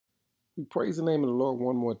We praise the name of the Lord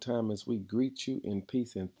one more time as we greet you in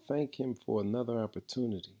peace and thank Him for another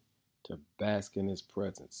opportunity to bask in His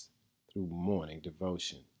presence through morning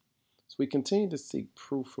devotion. As we continue to seek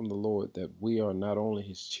proof from the Lord that we are not only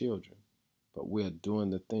His children, but we are doing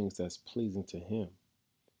the things that's pleasing to Him.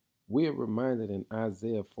 We are reminded in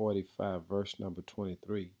Isaiah 45, verse number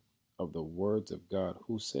 23, of the words of God,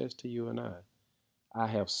 who says to you and I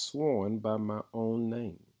have sworn by my own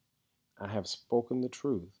name. I have spoken the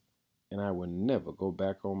truth, and I will never go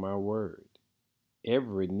back on my word.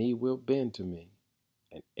 Every knee will bend to me,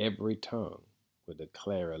 and every tongue will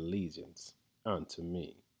declare allegiance unto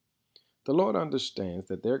me. The Lord understands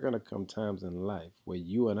that there are going to come times in life where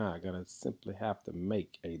you and I are going to simply have to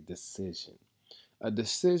make a decision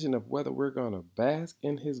of whether we're going to bask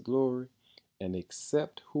in His glory and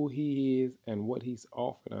accept who He is and what He's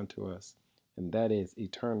offered unto us, and that is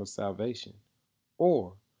eternal salvation,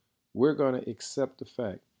 or we're going to accept the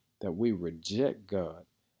fact that we reject God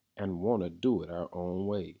and want to do it our own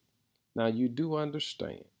way. Now, you do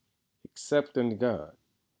understand, accepting God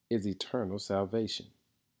is eternal salvation,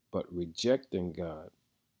 but rejecting God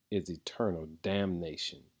is eternal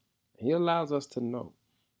damnation. He allows us to know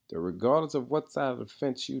that regardless of what side of the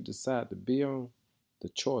fence you decide to be on, the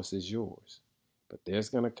choice is yours. But there's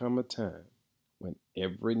going to come a time when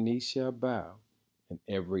every knee shall bow and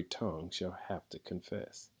every tongue shall have to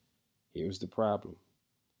confess. Here's the problem.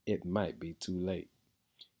 It might be too late.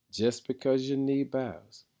 Just because your knee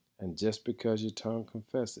bows and just because your tongue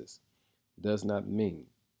confesses does not mean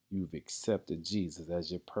you've accepted Jesus as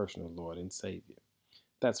your personal Lord and Savior.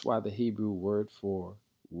 That's why the Hebrew word for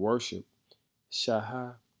worship,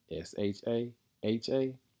 shaha,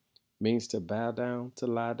 S-H-A-H-A, means to bow down, to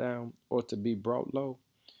lie down, or to be brought low.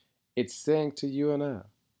 It's saying to you and I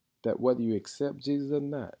that whether you accept Jesus or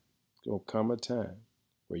not, there's going to come a time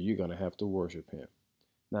where you're going to have to worship Him.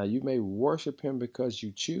 Now, you may worship Him because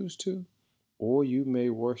you choose to, or you may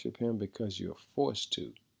worship Him because you're forced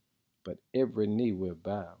to. But every knee will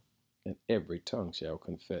bow, and every tongue shall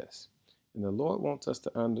confess. And the Lord wants us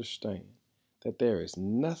to understand that there is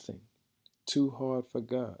nothing too hard for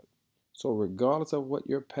God. So regardless of what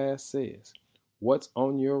your past says, what's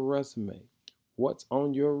on your resume, what's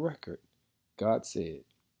on your record, God said,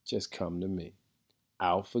 just come to me.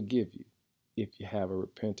 I'll forgive you if you have a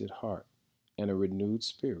repentant heart and a renewed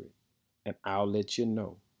spirit, and I'll let you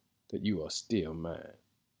know that you are still mine.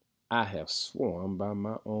 I have sworn by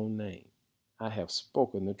my own name. I have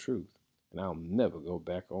spoken the truth, and I'll never go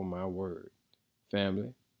back on my word.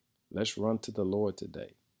 Family, let's run to the Lord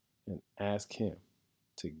today and ask Him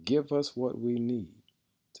to give us what we need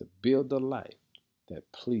to build a life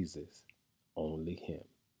that pleases only Him.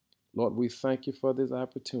 Lord, we thank You for this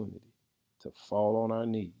opportunity to fall on our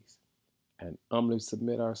knees and humbly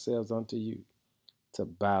submit ourselves unto You, to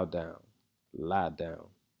bow down, lie down,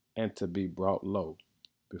 and to be brought low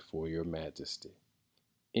before Your majesty.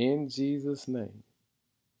 In Jesus' name,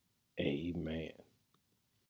 amen.